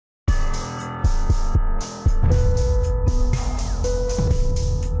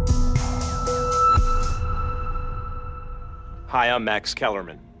Hi, I'm Max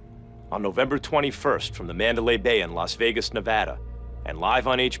Kellerman. On November 21st from the Mandalay Bay in Las Vegas, Nevada, and live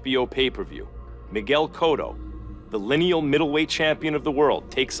on HBO pay-per-view, Miguel Cotto, the lineal middleweight champion of the world,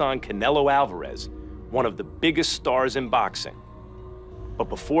 takes on Canelo Álvarez, one of the biggest stars in boxing. But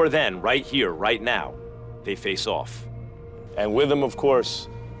before then, right here, right now, they face off. And with them, of course,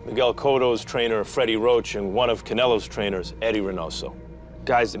 Miguel Cotto's trainer, Freddie Roach, and one of Canelo's trainers, Eddie Reynoso.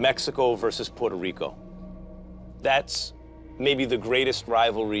 Guys, Mexico versus Puerto Rico. That's maybe the greatest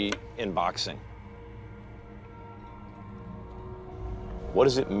rivalry in boxing. What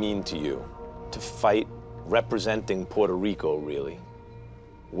does it mean to you to fight representing Puerto Rico, really?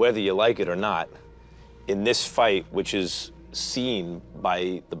 Whether you like it or not, in this fight, which is seen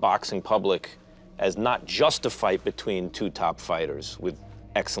by the boxing public as not just a fight between two top fighters with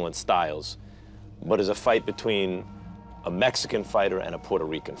excellent styles, but as a fight between a Mexican fighter and a Puerto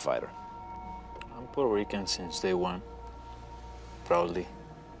Rican fighter. I'm Puerto Rican since day one. Proudly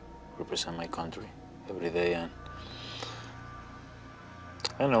represent my country every day, and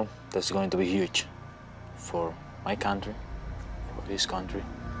I know that's going to be huge for my country, for his country.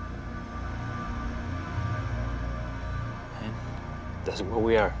 And that's what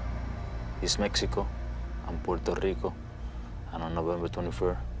we are. It's Mexico and Puerto Rico, and on November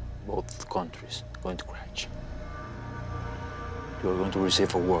 23rd, both countries are going to crash. You're going to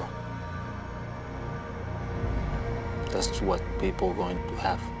receive a war. That's what people are going to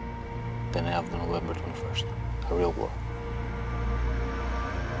have the night of November 21st, a real war.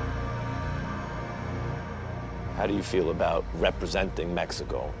 How do you feel about representing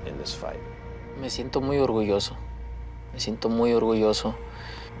Mexico in this fight? Me siento muy orgulloso. Me siento muy orgulloso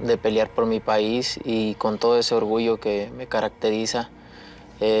de pelear por mi país, y con todo ese orgullo que me caracteriza,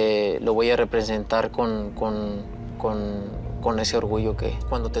 lo voy a representar con ese orgullo que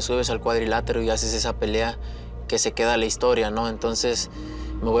cuando te subes al cuadrilátero y haces esa pelea, que se queda la historia, ¿no? Entonces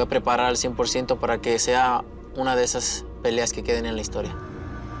me voy a preparar al 100% para que sea una de esas peleas que queden en la historia.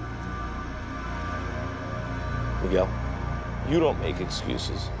 Miguel, you don't make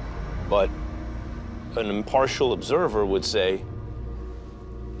excuses, but an impartial observer would say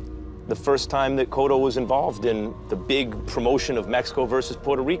the first time that Cotto was involved in the big promotion of Mexico versus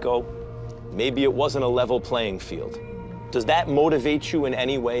Puerto Rico, maybe it wasn't a level playing field. Does that motivate you in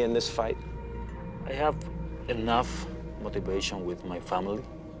any way in this fight? I have enough motivation with my family.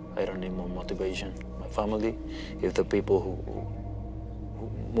 I don't need more motivation. My family is the people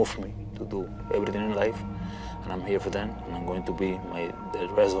who move me to do everything in life, and I'm here for them, and I'm going to be the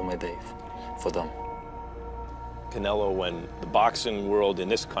rest of my day for them. Canelo, when the boxing world in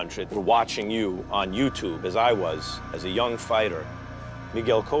this country were watching you on YouTube, as I was, as a young fighter,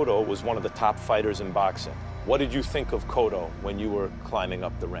 Miguel Cotto was one of the top fighters in boxing. What did you think of Cotto when you were climbing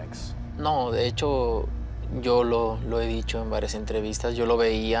up the ranks? No, de hecho, yo lo he dicho en varias entrevistas, yo lo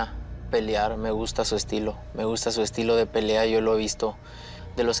veía pelear, me gusta su estilo de pelea, yo lo he visto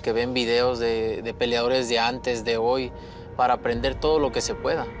de los que ven videos de peleadores de antes, de hoy, para aprender todo lo que se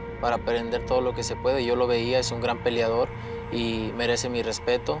pueda, yo lo veía, es un gran peleador y merece mi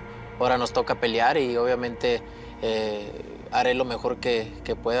respeto. Ahora nos toca pelear y obviamente haré lo mejor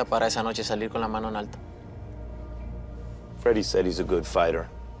que pueda para esa noche salir con la mano en alto. Freddie said he's a good fighter.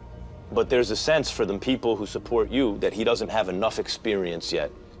 But there's a sense for the people who support you that he doesn't have enough experience yet,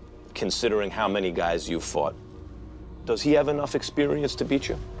 considering how many guys you've fought. Does he have enough experience to beat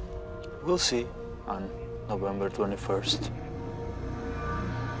you? We'll see on November 21st.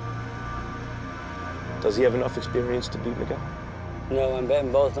 Does he have enough experience to beat Miguel? No, I'm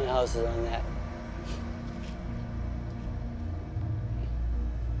betting both my houses on that.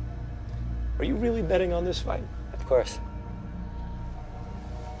 Are you really betting on this fight? Of course.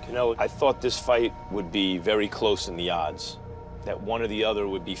 Canelo, I thought this fight would be very close in the odds, that one or the other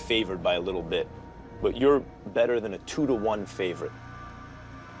would be favored by a little bit. But you're better than a 2-to-1 favorite.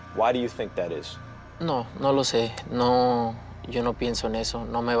 Why do you think that is? No, no lo sé. No, yo no pienso en eso,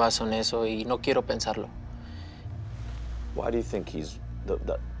 no me baso en eso y no quiero pensarlo. Why do you think he's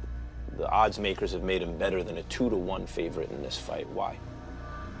the odds makers have made him better than a 2-to-1 favorite in this fight? Why?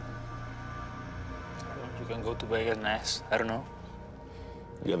 You can go to Vegas next. I don't know.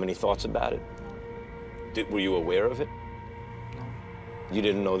 You have any thoughts about it? Were you aware of it? No. You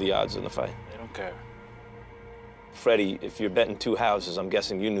didn't know the odds in the fight? I don't care. Freddie, if you're betting two houses, I'm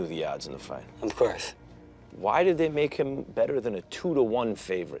guessing you knew the odds in the fight. Of course. Why did they make him better than a 2-to-1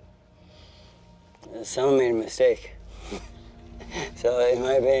 favorite? Someone made a mistake. So in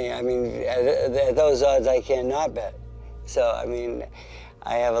my opinion, I mean, at those odds, I cannot bet. So, I mean,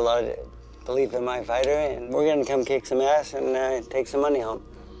 I have a lot of belief in my fighter, and we're gonna come kick some ass and take some money home.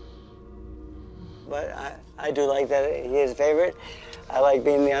 But I do like that he is a favorite. I like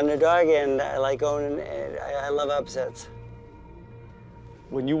being the underdog, and I like owning, I love upsets.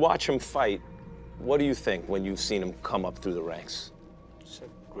 When you watch him fight, what do you think when you've seen him come up through the ranks? He's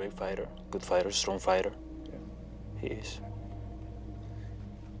a great fighter, good fighter, strong fighter. Yeah. He is.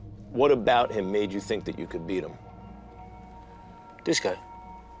 What about him made you think that you could beat him? This guy,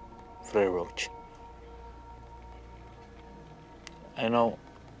 Freddie Roach. I know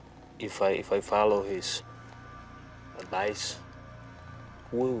if I follow his advice,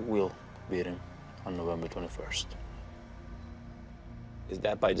 we will beat him on November 21st. Is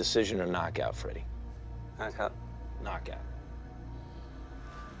that by decision or knockout, Freddie? Knockout. Knockout.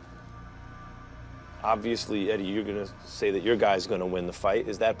 Obviously, Eddie, you're going to say that your guy's going to win the fight.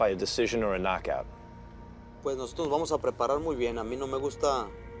 Is that by a decision or a knockout? Pues nosotros vamos a preparar muy bien. A mí no me gusta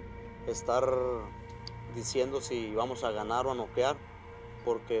estar diciendo si vamos a ganar o a noquear,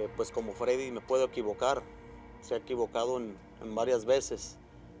 porque pues como Freddy me puedo equivocar. Se ha equivocado en varias veces.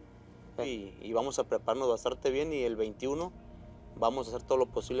 Y vamos a prepararnos bastante bien y el 21 vamos a hacer todo lo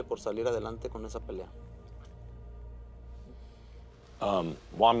posible por salir adelante con esa pelea.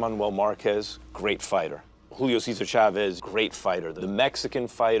 Juan Manuel Marquez, great fighter. Julio Cesar Chavez, great fighter. The Mexican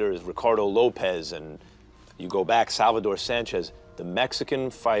fighters, Ricardo Lopez, and you go back, Salvador Sanchez, the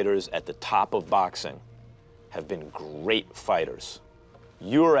Mexican fighters at the top of boxing have been great fighters.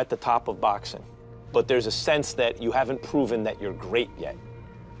 You're at the top of boxing, but there's a sense that you haven't proven that you're great yet.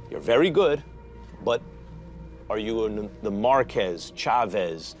 You're very good, but are you in the Marquez,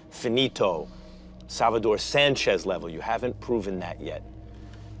 Chavez, Finito, Salvador Sanchez level? You haven't proven that yet.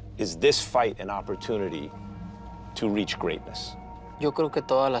 Is this fight an opportunity to reach greatness? Yo creo que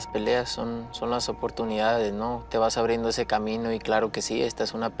todas las peleas son las oportunidades, ¿no? Te vas abriendo ese camino y claro que sí, esta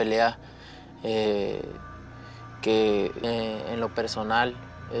es una pelea que en lo personal,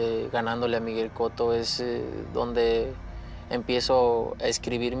 ganándole a Miguel Cotto, es donde empiezo a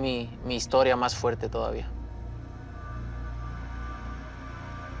escribir mi historia más fuerte todavía.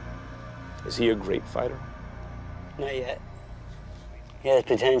 Is he a great fighter? Not yet. He has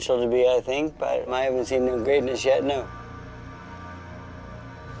potential to be, I think, but I haven't seen no greatness yet, no.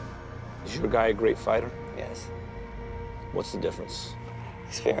 Is your guy a great fighter? Yes. What's the difference?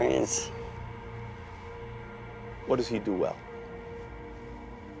 Experience. What does he do well?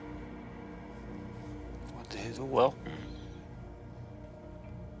 What did he do well?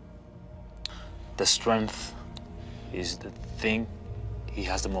 The strength is the thing he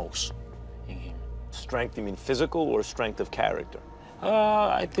has the most in him. Strength, you mean physical or strength of character?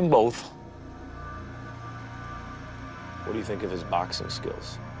 I think both. What do you think of his boxing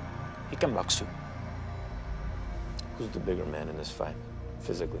skills? He can box too. Who's the bigger man in this fight,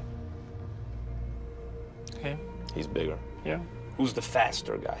 physically? Okay. He's bigger. Yeah. Who's the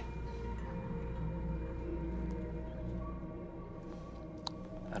faster guy?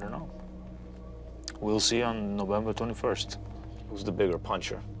 I don't know. We'll see on November 21st. Who's the bigger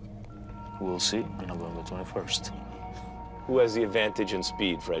puncher? We'll see on November 21st. Who has the advantage in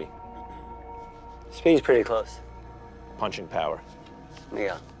speed, Freddie? Speed's pretty close. Punching power.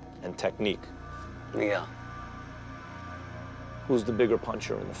 Miguel. And technique. Miguel. Who's the bigger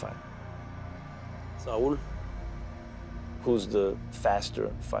puncher in the fight? Saúl. Who's the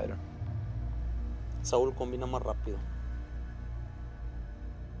faster fighter? Saúl combina más rápido.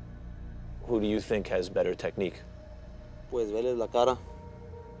 Who do you think has better technique? Pues veles la cara,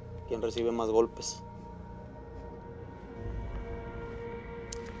 quien recibe más golpes.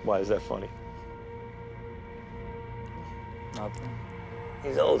 Why is that funny? Nothing.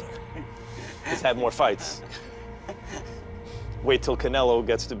 He's older. He's had more fights. Wait till Canelo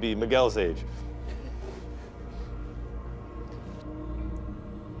gets to be Miguel's age.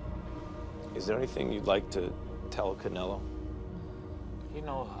 Is there anything you'd like to tell Canelo? You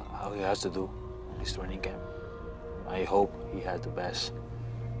know how he has to do in his training camp. I hope he has the best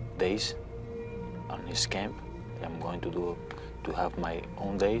days on his camp. I'm going to have my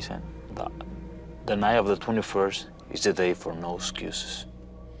own days, and the night of the 21st is the day for no excuses.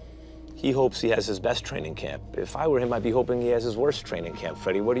 He hopes he has his best training camp. If I were him, I'd be hoping he has his worst training camp.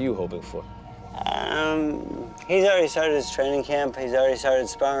 Freddie, what are you hoping for? He's already started his training camp. He's already started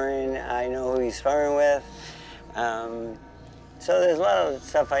sparring. I know who he's sparring with. So there's a lot of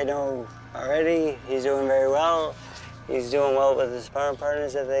stuff I know already. He's doing very well. He's doing well with the sparring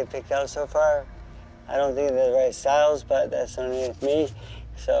partners that they've picked out so far. I don't think they're the right styles, but that's only me.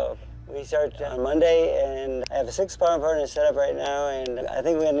 So we start on Monday, and I have 6 sparring partners set up right now, and I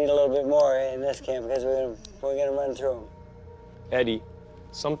think we're gonna need a little bit more in this camp because we're gonna run through them. Eddie,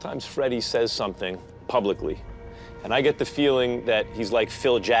 sometimes Freddie says something publicly, and I get the feeling that he's like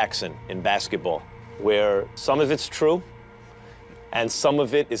Phil Jackson in basketball. where some of it's true, and some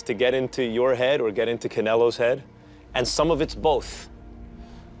of it is to get into your head or get into Canelo's head, and some of it's both.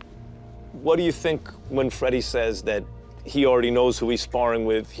 What do you think when Freddie says that he already knows who he's sparring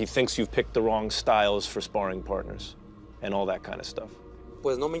with, he thinks you've picked the wrong styles for sparring partners, and all that kind of stuff?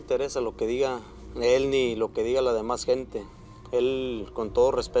 Pues no me interesa lo que diga él ni lo que diga la demás gente. Él, con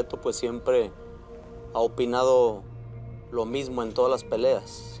todo respeto, pues siempre ha opinado lo mismo en todas las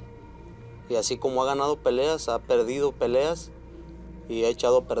peleas. Y así como ha ganado peleas, ha perdido peleas y ha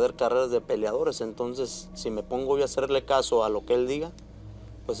echado a perder carreras de peleadores. Entonces, si me pongo yo a hacerle caso a lo que él diga,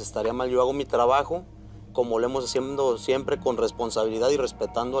 pues estaría mal. Yo hago mi trabajo como lo hemos haciendo siempre, con responsabilidad y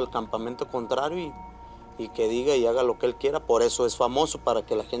respetando al campamento contrario, y que diga y haga lo que él quiera. Por eso es famoso, para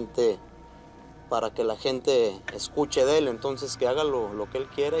que la gente escuche de él. Entonces, que haga lo que él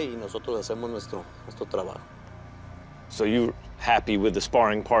quiera y nosotros hacemos nuestro trabajo. So you're happy with the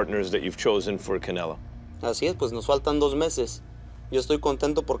sparring partners that you've chosen for Canelo? Así es, pues nos faltan 2 meses. Yo estoy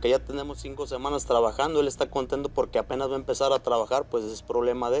contento porque ya tenemos 5 semanas trabajando. Él está contento porque apenas va a empezar a trabajar, pues es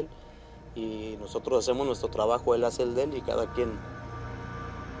problema de él. Y nosotros hacemos nuestro trabajo, él hace el de él, y cada quien.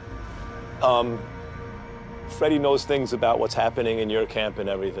 Freddie knows things about what's happening in your camp and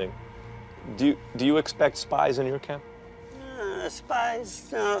everything. Do you expect spies in your camp? Spies?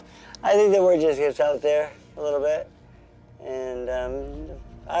 No. I think the word just gets out there a little bit. And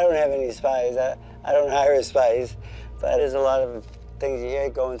I don't have any spies. I don't hire spies. But there's a lot of things you hear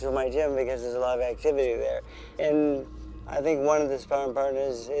going through my gym because there's a lot of activity there. And I think one of the sparring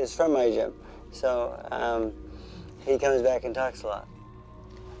partners is from my gym. So he comes back and talks a lot.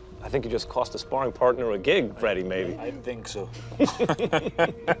 I think you just cost a sparring partner a gig, Freddie, maybe. I think so.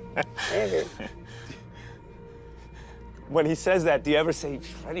 Maybe. When he says that, do you ever say,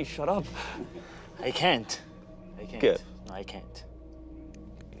 Freddie, shut up? I can't. Good. No, I can't.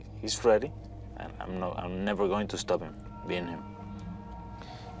 He's Freddie, and I'm never going to stop him being him.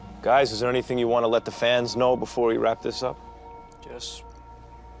 Guys, is there anything you want to let the fans know before we wrap this up? Just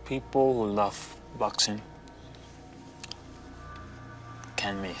people who love boxing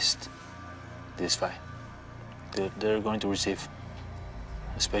can't miss this fight. They're going to receive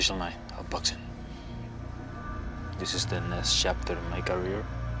a special night of boxing. This is the next chapter in my career.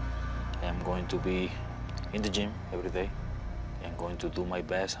 I'm going to be in the gym every day. I'm going to do my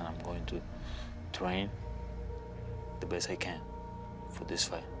best, and I'm going to train the best I can for this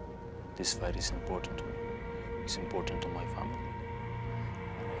fight. This fight is important to me. It's important to my family.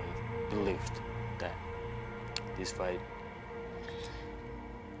 And I believed that this fight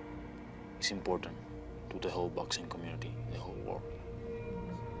is important to the whole boxing community, the whole world.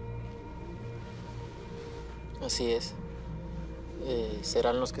 Así es.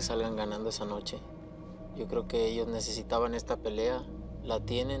 Serán los que salgan ganando esa noche. Yo creo que ellos necesitaban esta pelea, la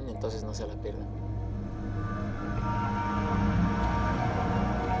tienen, entonces no se la pierdan.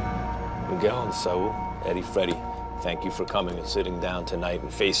 Miguel and Saul, Eddie, Freddie, thank you for coming and sitting down tonight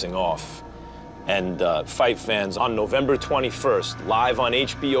and facing off. And fight fans, on November 21st, live on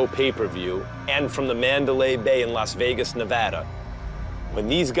HBO pay-per-view and from the Mandalay Bay in Las Vegas, Nevada. When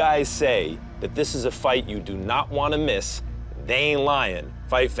these guys say that this is a fight you do not want to miss, they ain't lying.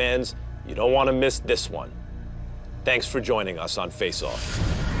 Fight fans, you don't want to miss this one. Thanks for joining us on Face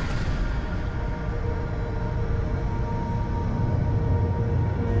Off.